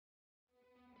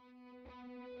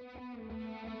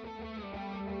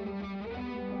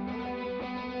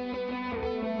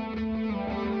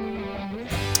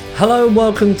Hello and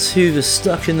welcome to the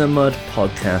Stuck in the Mud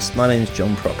podcast. My name is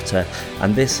John Proctor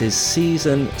and this is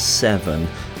season 7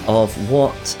 of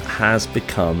what has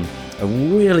become a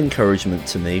real encouragement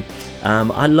to me.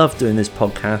 I love doing this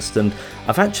podcast and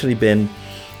I've actually been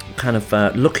kind of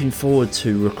looking forward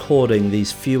to recording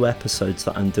these few episodes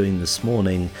that I'm doing this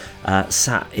morning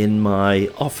sat in my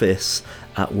office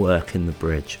at work in the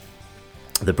Bridge.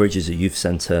 The Bridge is a youth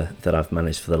centre that I've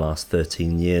managed for the last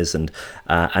 13 years and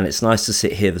it's nice to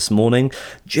sit here this morning.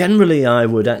 Generally, I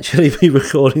would actually be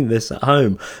recording this at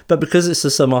home, but because it's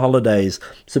the summer holidays,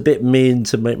 it's a bit mean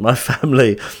to make my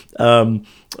family.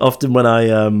 Often when I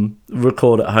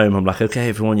record at home, I'm like, okay,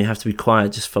 everyone, you have to be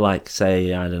quiet just for like,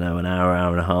 say, I don't know, an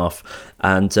hour and a half.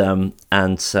 And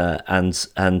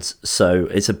so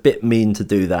it's a bit mean to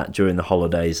do that during the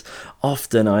holidays.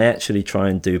 Often I actually try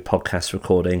and do podcast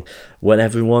recording when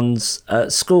everyone's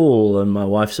at school and my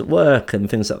wife's at work and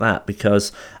things like that,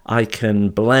 because I can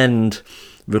blend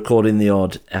recording the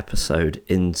odd episode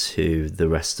into the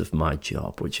rest of my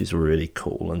job, which is really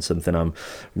cool and something I'm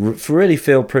really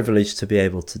feel privileged to be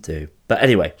able to do. But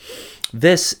anyway,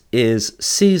 this is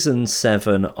season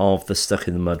 7 of the Stuck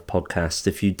in the Mud podcast.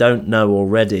 If you don't know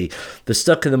already, the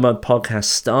Stuck in the Mud podcast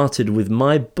started with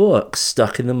my book,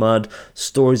 Stuck in the Mud,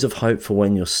 Stories of Hope for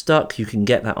When You're Stuck. You can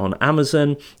get that on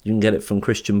Amazon. You can get it from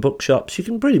Christian bookshops. You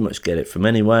can pretty much get it from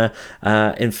anywhere.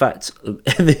 In fact,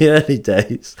 in the early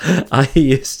days, I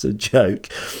used to joke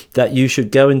that you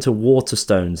should go into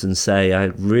Waterstones and say, I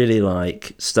really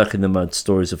like Stuck in the Mud,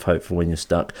 Stories of Hope for When You're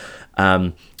Stuck.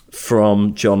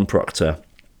 From John Proctor,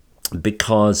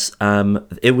 because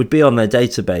it would be on their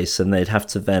database and they'd have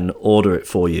to then order it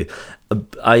for you.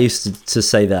 I used to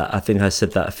say that. I think I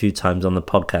said that a few times on the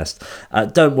podcast.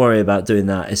 Don't worry about doing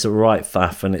that. It's a right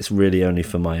faff and it's really only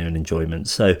for my own enjoyment.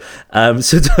 So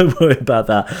don't worry about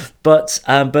that. But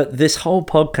this whole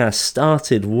podcast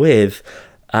started with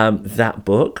that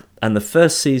book. And the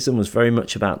first season was very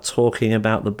much about talking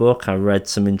about the book. I read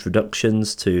some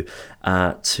introductions to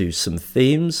some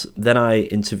themes. Then I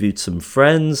interviewed some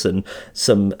friends and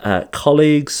some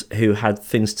colleagues who had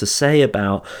things to say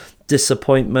about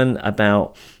disappointment,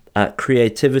 about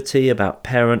creativity, about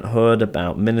parenthood,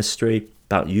 about ministry,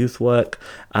 about youth work.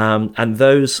 And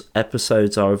those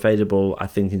episodes are available, I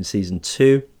think, in season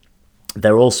 2.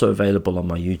 They're also available on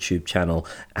my YouTube channel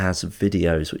as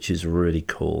videos, which is really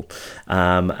cool.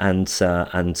 And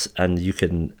you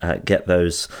can get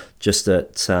those just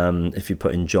at if you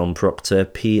put in John Proctor,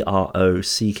 Procktter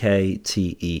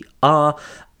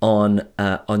on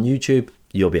YouTube,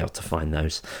 you'll be able to find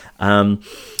those.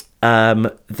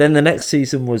 Then the next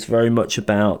season was very much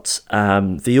about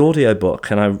the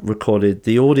audiobook, and I recorded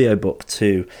the audiobook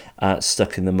to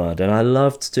Stuck in the Mud, and I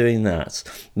loved doing that.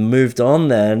 Moved on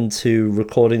then to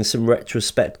recording some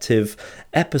retrospective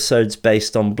episodes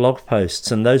based on blog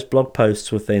posts, and those blog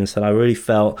posts were things that I really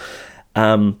felt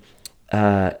it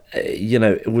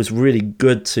was really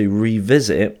good to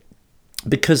revisit,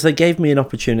 because they gave me an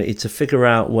opportunity to figure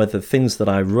out whether things that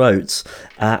I wrote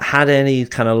had any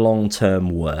kind of long-term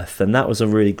worth. And that was a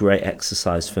really great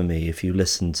exercise for me. If you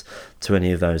listened to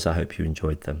any of those, I hope you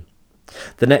enjoyed them.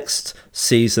 The next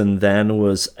season then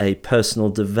was a personal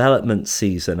development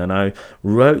season, and I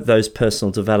wrote those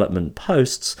personal development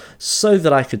posts so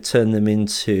that I could turn them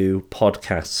into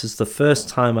podcasts. It's the first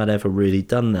time I'd ever really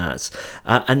done that.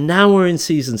 And now we're in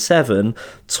season 7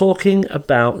 talking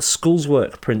about schools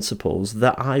work principles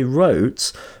that I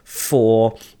wrote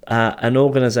for an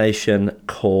organisation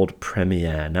called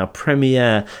Premier. Now,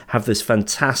 Premier have this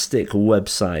fantastic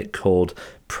website called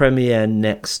Premier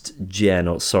Next Gen,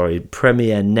 and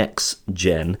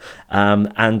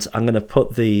I'm going to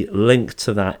put the link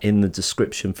to that in the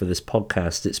description for this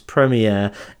podcast. It's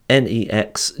Premier,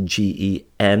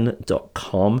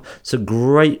 NEXGEN.com. It's a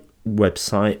great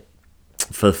website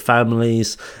for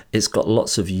families. It's got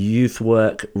lots of youth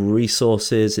work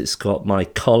resources. It's got my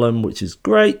column, which is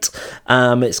great.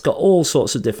 It's got all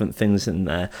sorts of different things in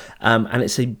there. And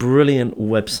it's a brilliant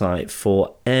website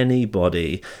for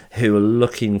anybody who are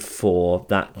looking for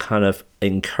that kind of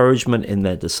encouragement in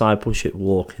their discipleship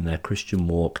walk, in their Christian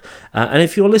walk. And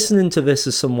if you're listening to this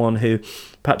as someone who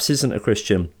perhaps isn't a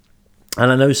Christian, and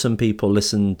I know some people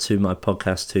listen to my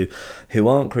podcast who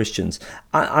aren't Christians,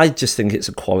 I just think it's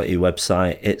a quality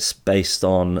website. It's based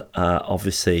on,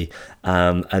 obviously,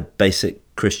 a basic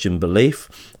Christian belief,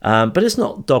 but it's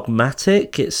not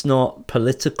dogmatic, it's not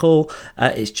political,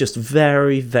 it's just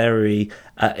very, very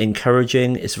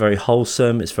encouraging, it's very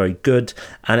wholesome, it's very good,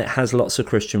 and it has lots of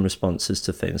Christian responses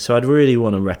to things. So I'd really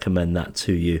want to recommend that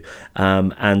to you,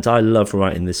 and I love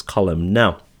writing this column.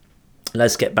 Now,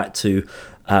 let's get back to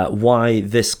why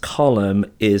this column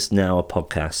is now a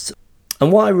podcast.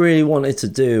 And what I really wanted to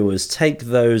do was take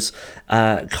those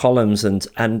columns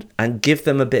and give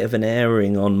them a bit of an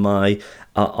airing on my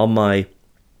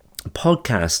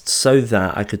podcast so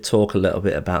that I could talk a little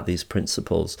bit about these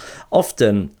principles.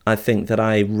 Often I think that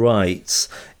I write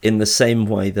in the same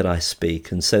way that I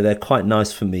speak, and so they're quite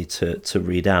nice for me to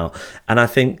read out. And I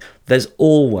think there's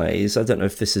always, I don't know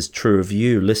if this is true of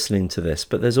you listening to this,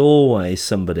 but there's always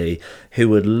somebody who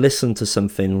would listen to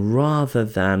something rather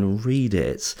than read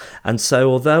it. And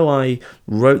so although I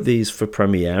wrote these for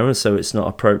Premiere, and so it's not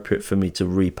appropriate for me to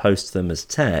repost them as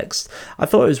text, I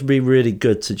thought it would be really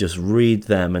good to just read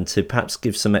them and to perhaps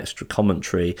give some extra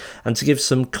commentary and to give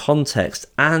some context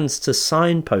and to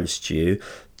signpost you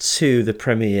to the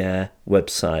Premiere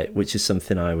website, which is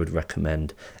something I would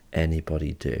recommend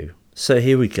anybody do. So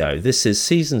here we go. This is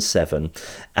season 7,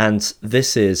 and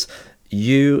this is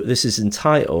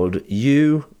entitled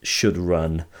 "You Should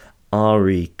Run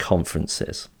RE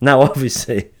Conferences." Now,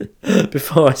 obviously,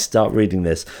 before I start reading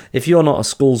this, if you're not a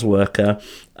schools worker,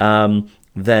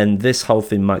 then this whole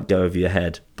thing might go over your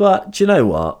head. But do you know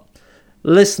what?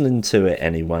 Listening to it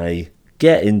anyway.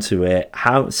 Get into it,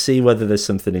 see whether there's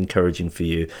something encouraging for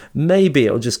you. Maybe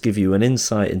it'll just give you an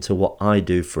insight into what I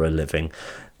do for a living.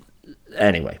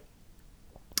 Anyway,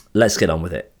 let's get on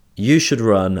with it. You should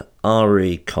run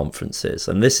RE conferences.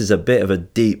 And this is a bit of a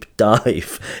deep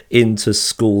dive into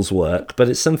schools work, but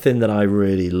it's something that I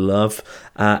really love.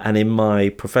 And in my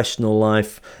professional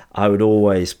life, I would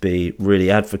always be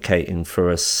really advocating for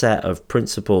a set of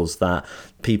principles that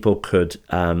people could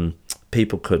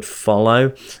follow,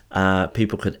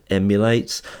 people could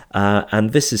emulate,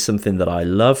 and this is something that I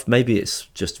love. Maybe it's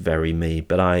just very me,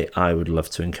 but I would love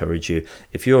to encourage you.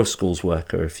 If you're a schools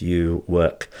worker, if you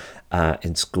work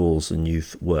in schools and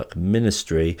youth work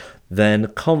ministry, then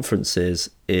conferences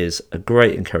is a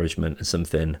great encouragement and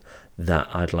something that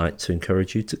I'd like to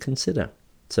encourage you to consider.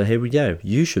 So here we go.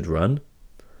 You should run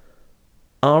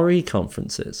RE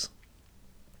conferences.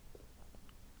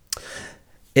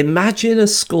 Imagine a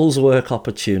schools work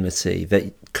opportunity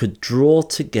that could draw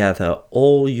together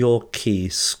all your key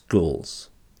schools,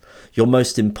 your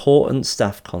most important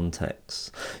staff contacts,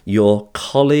 your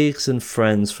colleagues and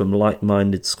friends from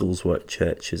like-minded schools work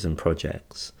churches and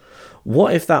projects.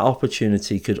 What if that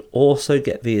opportunity could also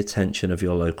get the attention of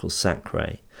your local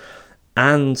SACRE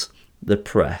and the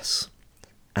press,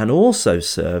 and also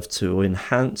serve to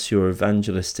enhance your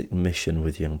evangelistic mission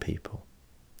with young people?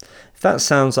 If that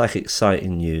sounds like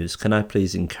exciting news, can I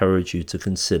please encourage you to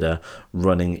consider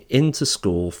running into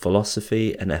school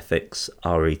philosophy and ethics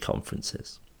RE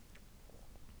conferences?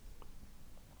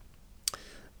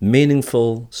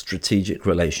 Meaningful strategic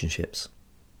relationships.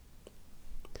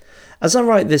 As I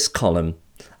write this column,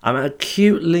 I'm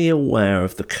acutely aware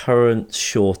of the current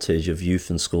shortage of youth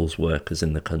and schools workers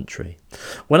in the country.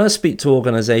 When I speak to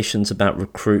organisations about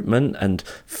recruitment and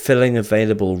filling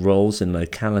available roles in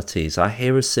localities, I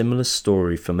hear a similar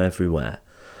story from everywhere.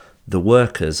 The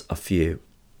workers are few.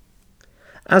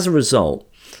 As a result,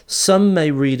 some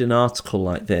may read an article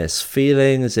like this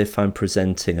feeling as if I'm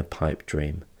presenting a pipe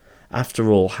dream.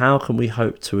 After all, how can we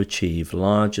hope to achieve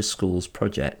larger schools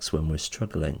projects when we're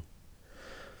struggling?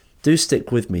 Do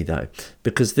stick with me though,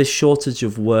 because this shortage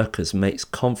of workers makes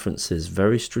conferences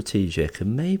very strategic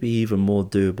and maybe even more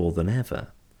doable than ever.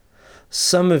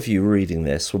 Some of you reading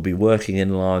this will be working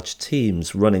in large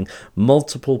teams, running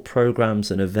multiple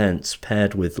programs and events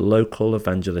paired with local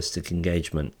evangelistic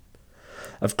engagement.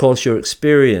 Of course, your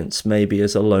experience may be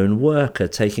as a lone worker,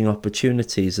 taking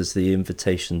opportunities as the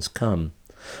invitations come.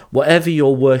 Whatever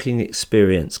your working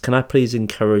experience, can I please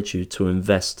encourage you to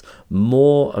invest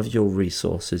more of your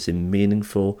resources in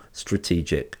meaningful,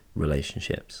 strategic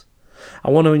relationships?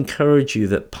 I want to encourage you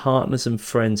that partners and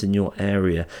friends in your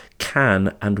area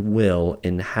can and will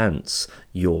enhance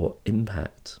your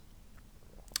impact.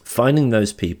 Finding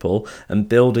those people and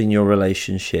building your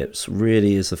relationships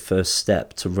really is the first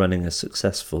step to running a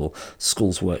successful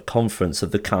schools work conference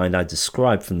of the kind I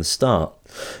described from the start.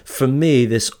 For me,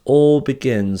 this all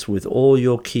begins with all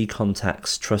your key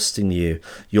contacts trusting you,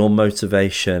 your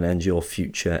motivation and your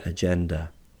future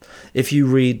agenda. If you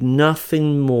read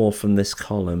nothing more from this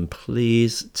column,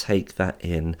 please take that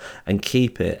in and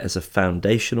keep it as a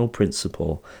foundational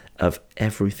principle of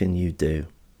everything you do.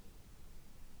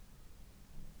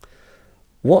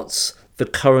 What's the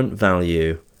current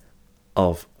value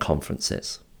of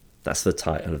conferences? That's the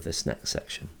title of this next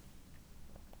section.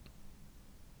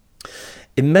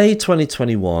 In May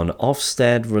 2021,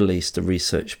 Ofsted released a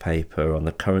research paper on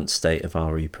the current state of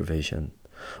RE provision.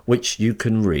 which you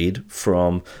can read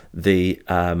from the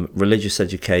Religious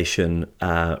Education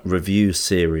Review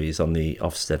series on the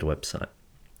Ofsted website.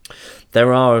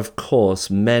 There are, of course,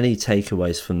 many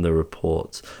takeaways from the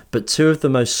report, but two of the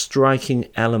most striking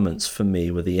elements for me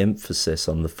were the emphasis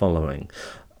on the following.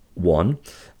 1.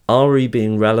 RE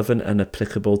being relevant and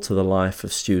applicable to the life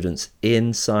of students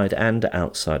inside and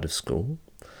outside of school.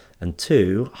 And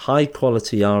 2, high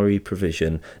quality RE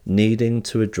provision needing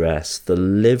to address the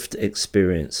lived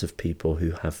experience of people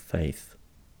who have faith.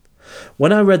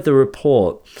 When I read the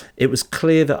report, it was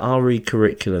clear that RE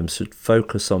curriculum should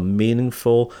focus on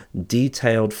meaningful,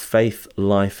 detailed faith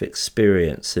life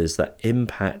experiences that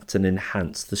impact and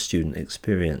enhance the student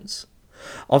experience.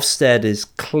 Ofsted is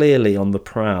clearly on the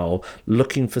prowl,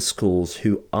 looking for schools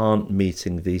who aren't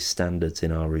meeting these standards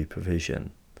in RE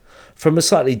provision. From a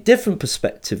slightly different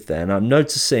perspective then, I'm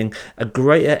noticing a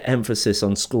greater emphasis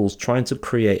on schools trying to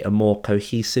create a more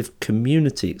cohesive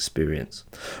community experience,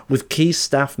 with key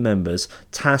staff members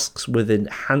tasked with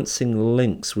enhancing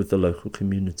links with the local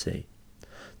community.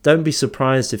 Don't be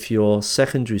surprised if your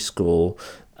secondary school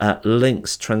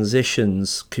links,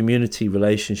 transitions, community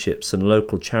relationships and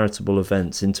local charitable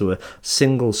events into a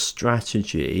single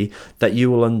strategy that you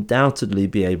will undoubtedly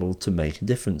be able to make a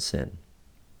difference in.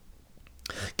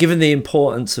 Given the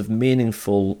importance of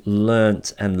meaningful,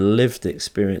 learnt and lived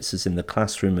experiences in the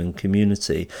classroom and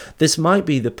community, this might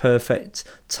be the perfect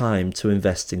time to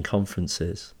invest in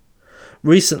conferences.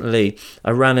 Recently,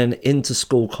 I ran an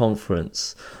inter-school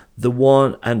conference.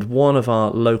 One of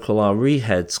our local RE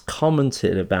heads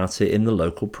commented about it in the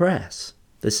local press.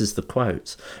 This is the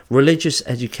quote: "Religious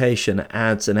education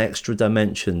adds an extra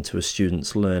dimension to a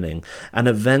student's learning, and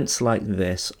events like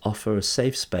this offer a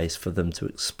safe space for them to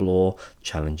explore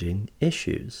challenging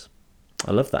issues."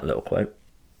 I love that little quote.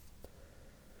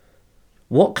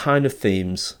 What kind of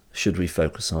themes should we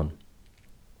focus on?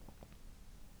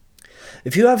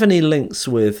 If you have any links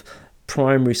with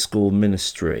primary school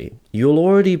ministry, you'll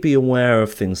already be aware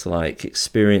of things like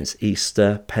Experience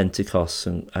Easter, Pentecost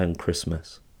and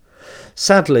Christmas.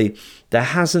 Sadly, there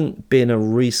hasn't been a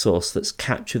resource that's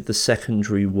captured the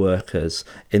secondary workers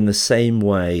in the same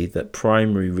way that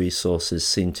primary resources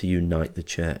seem to unite the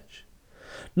church.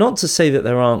 Not to say that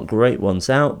there aren't great ones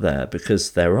out there,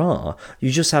 because there are.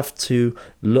 You just have to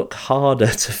look harder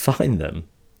to find them.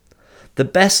 The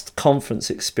best conference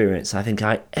experience I think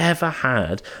I ever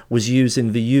had was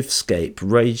using the Youthscape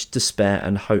Rage, Despair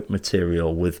and Hope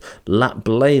material with Lat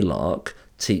Blaylock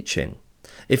teaching.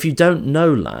 If you don't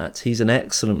know Lat, he's an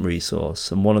excellent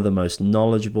resource and one of the most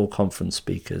knowledgeable conference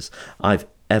speakers I've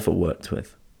ever worked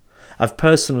with. I've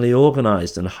personally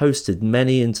organised and hosted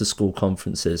many inter-school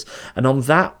conferences, and on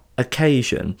that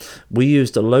occasion we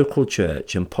used a local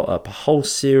church and put up a whole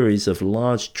series of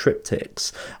large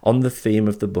triptychs on the theme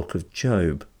of the book of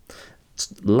Job.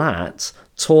 Lat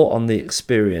taught on the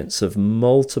experience of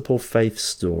multiple faith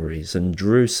stories and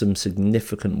drew some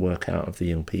significant work out of the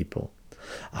young people.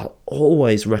 I'll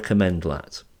always recommend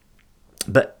Lat,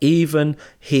 but even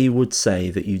he would say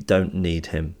that you don't need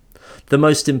him. The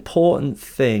most important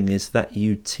thing is that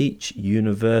you teach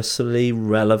universally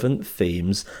relevant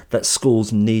themes that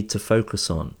schools need to focus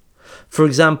on. For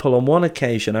example, on one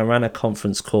occasion I ran a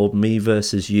conference called Me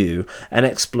versus You, an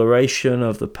exploration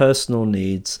of the personal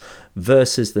needs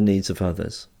versus the needs of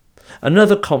others.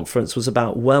 Another conference was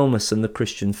about wellness and the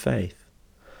Christian faith.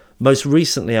 Most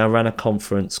recently, I ran a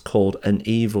conference called An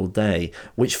Evil Day,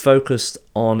 which focused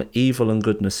on evil and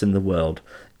goodness in the world.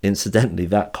 Incidentally,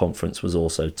 that conference was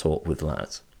also taught with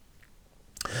Lat.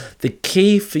 The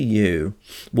key for you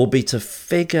will be to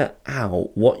figure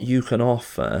out what you can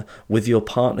offer with your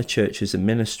partner churches and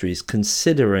ministries,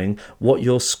 considering what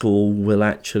your school will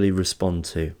actually respond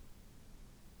to.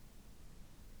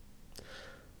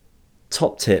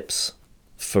 Top tips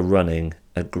for running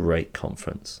a great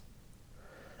conference.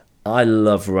 I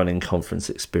love running conference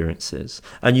experiences,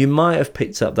 and you might have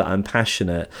picked up that I'm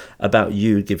passionate about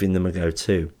you giving them a go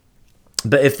too.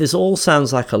 But if this all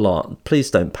sounds like a lot,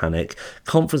 please don't panic.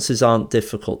 Conferences aren't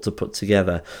difficult to put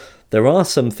together. There are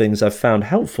some things I've found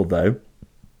helpful though,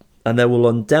 and there will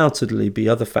undoubtedly be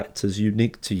other factors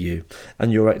unique to you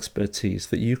and your expertise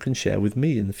that you can share with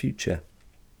me in the future.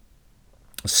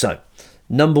 So,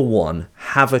 number 1,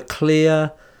 have a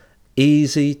clear,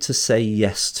 easy to say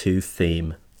yes to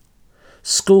theme.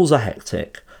 Schools are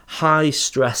hectic,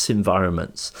 high-stress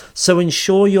environments, so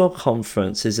ensure your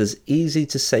conference is as easy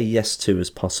to say yes to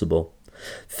as possible.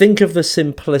 Think of the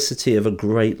simplicity of a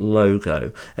great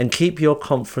logo and keep your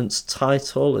conference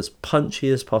title as punchy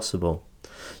as possible.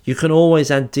 You can always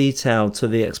add detail to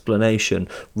the explanation.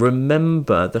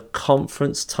 Remember the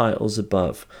conference titles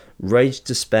above: Rage,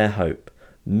 Despair, Hope,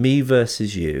 Me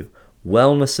versus You,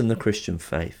 Wellness in the Christian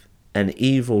Faith, An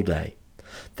Evil Day.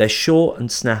 They're short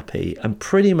and snappy and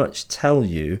pretty much tell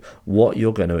you what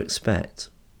you're going to expect.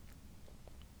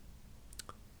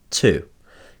 2.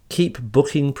 Keep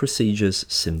booking procedures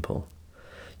simple.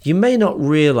 You may not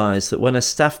realise that when a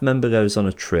staff member goes on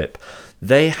a trip,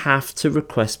 they have to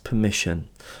request permission,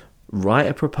 write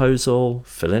a proposal,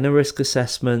 fill in a risk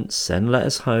assessment, send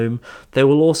letters home. They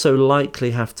will also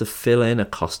likely have to fill in a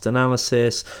cost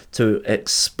analysis to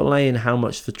explain how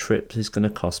much the trip is going to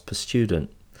cost per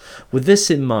student. With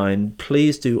this in mind,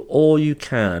 please do all you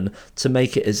can to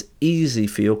make it as easy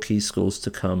for your key schools to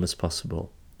come as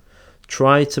possible.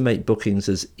 Try to make bookings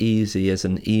as easy as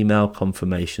an email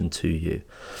confirmation to you,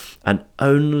 and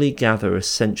only gather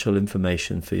essential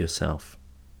information for yourself.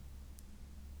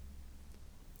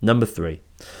 Number 3,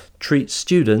 treat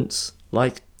students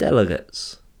like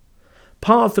delegates.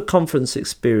 Part of the conference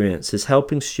experience is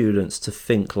helping students to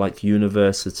think like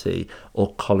university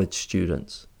or college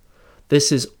students.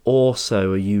 This is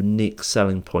also a unique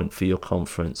selling point for your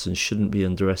conference and shouldn't be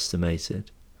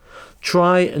underestimated.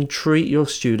 Try and treat your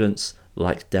students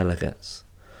like delegates.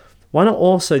 Why not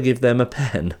also give them a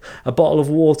pen, a bottle of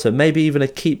water, maybe even a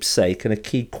keepsake and a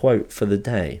key quote for the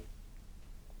day?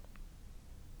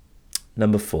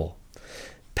 Number 4,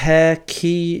 pair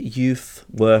key youth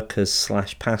workers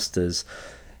 / pastors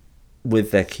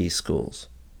with their key schools.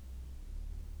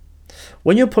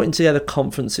 When you're putting together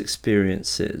conference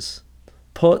experiences,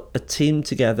 put a team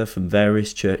together from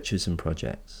various churches and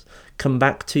projects. Come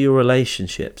back to your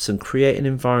relationships and create an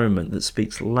environment that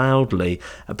speaks loudly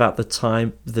about the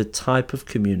type of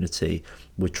community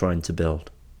we're trying to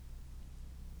build.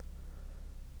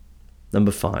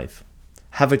 Number 5,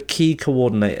 have a key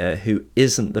coordinator who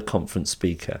isn't the conference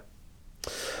speaker.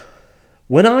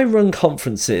 When I run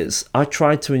conferences, I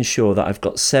try to ensure that I've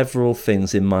got several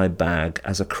things in my bag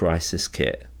as a crisis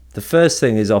kit. The first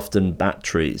thing is often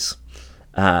batteries.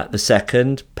 The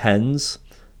second, pens.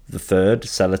 The third,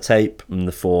 sellotape, and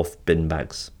the fourth, bin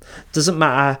bags. Doesn't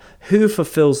matter who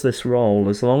fulfills this role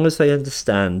as long as they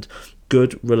understand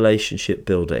good relationship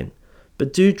building.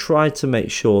 But do try to make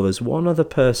sure there's one other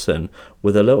person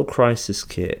with a little crisis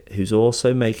kit who's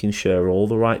also making sure all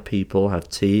the right people have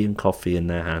tea and coffee in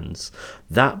their hands.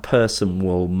 That person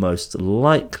will most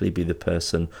likely be the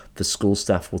person the school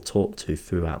staff will talk to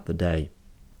throughout the day.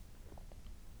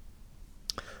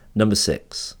 Number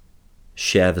 6,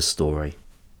 share the story.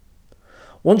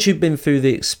 Once you've been through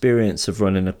the experience of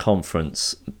running a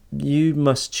conference, you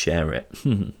must share it.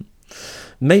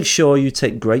 Make sure you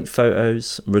take great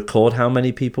photos, record how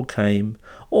many people came.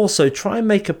 Also, try and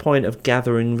make a point of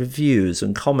gathering reviews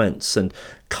and comments and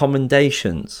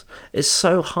commendations. It's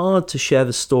so hard to share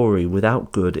the story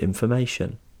without good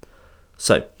information.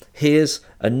 So, here's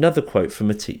another quote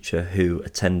from a teacher who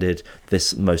attended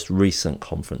this most recent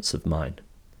conference of mine.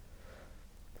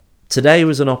 Today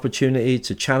was an opportunity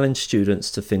to challenge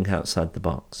students to think outside the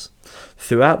box.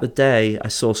 Throughout the day, I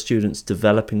saw students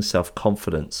developing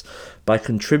self-confidence by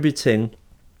contributing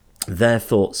their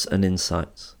thoughts and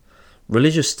insights.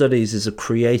 Religious studies is a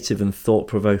creative and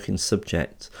thought-provoking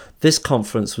subject. This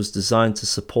conference was designed to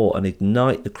support and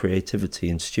ignite the creativity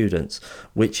in students,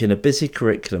 which in a busy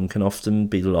curriculum can often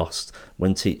be lost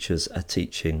when teachers are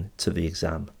teaching to the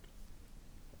exam.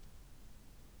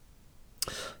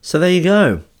 So there you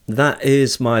go. That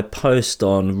is my post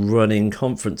on running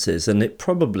conferences, and it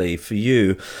probably for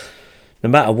you, no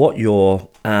matter what your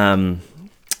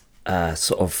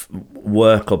sort of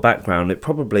work or background, it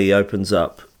probably opens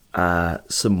up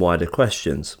some wider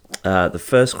questions. The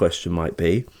first question might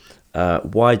be,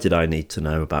 why did I need to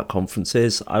know about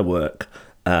conferences? I work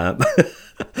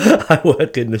I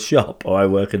work in the shop, or I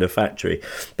work in a factory.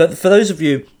 But for those of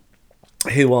you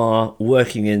who are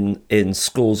working in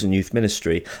schools and youth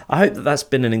ministry, I hope that that's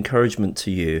been an encouragement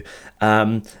to you,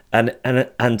 and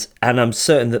I'm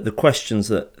certain that the questions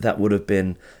that would have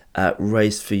been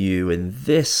raised for you in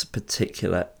this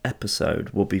particular episode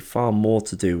will be far more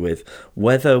to do with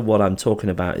whether what I'm talking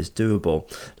about is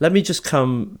doable. Let me just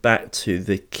come back to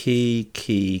the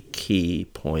key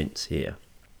points here,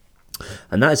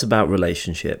 and that is about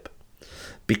relationship,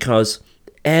 because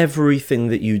everything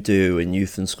that you do in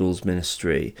youth and schools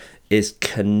ministry is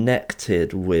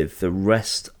connected with the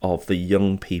rest of the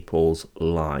young people's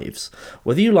lives.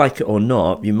 Whether you like it or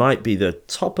not, you might be the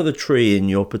top of the tree in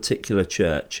your particular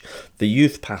church, the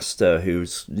youth pastor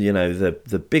who's,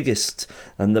 the biggest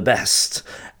and the best,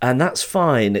 and that's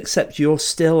fine, except you're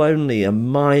still only a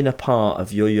minor part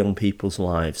of your young people's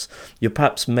lives. You're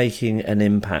perhaps making an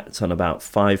impact on about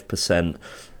 5%,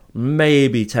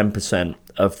 maybe 10%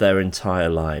 of their entire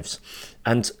lives.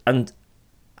 And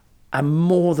And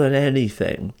more than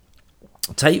anything,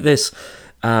 take this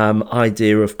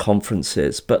idea of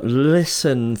conferences, but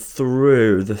listen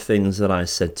through the things that I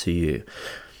said to you.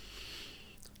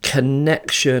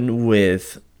 Connection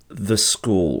with the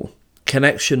school,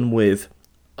 connection with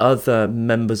other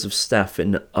members of staff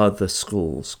in other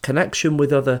schools, connection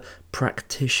with other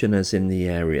practitioners in the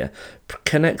area,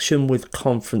 connection with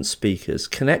conference speakers,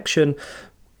 connection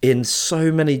in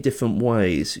so many different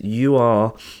ways. You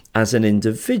are, as an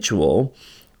individual,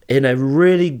 in a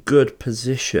really good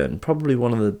position, probably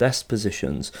one of the best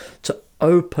positions, to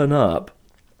open up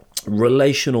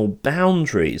relational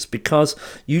boundaries, because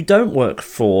you don't work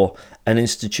for an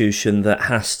institution that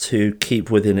has to keep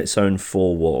within its own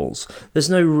four walls. There's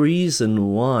no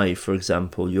reason why, for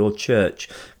example, your church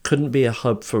couldn't be a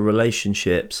hub for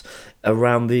relationships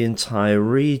around the entire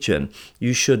region.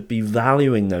 You should be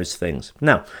valuing those things.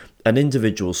 Now, an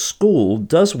individual school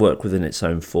does work within its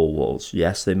own four walls.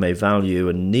 Yes, they may value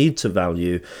and need to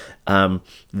value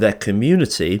their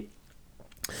community,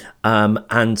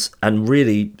 and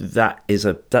really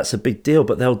that's a big deal,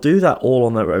 but they'll do that all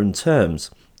on their own terms.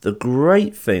 The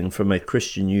great thing from a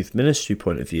Christian youth ministry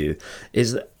point of view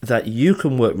is that you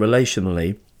can work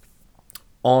relationally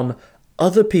on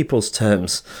other people's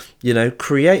terms.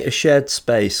 Create a shared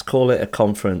space, call it a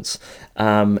conference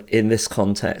in this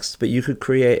context, but you could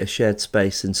create a shared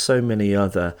space in so many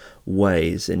other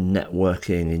ways, in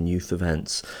networking, in youth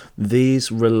events.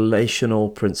 These relational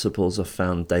principles are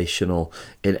foundational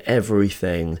in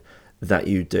everything that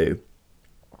you do.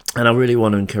 And I really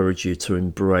want to encourage you to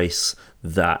embrace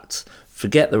that.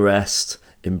 Forget the rest,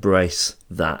 embrace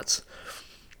that.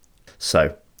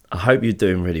 So I hope you're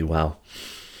doing really well.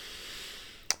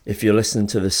 If you're listening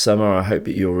to this summer, I hope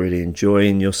that you're really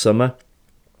enjoying your summer,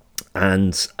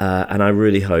 and I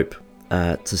really hope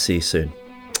to see you soon.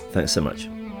 Thanks so much.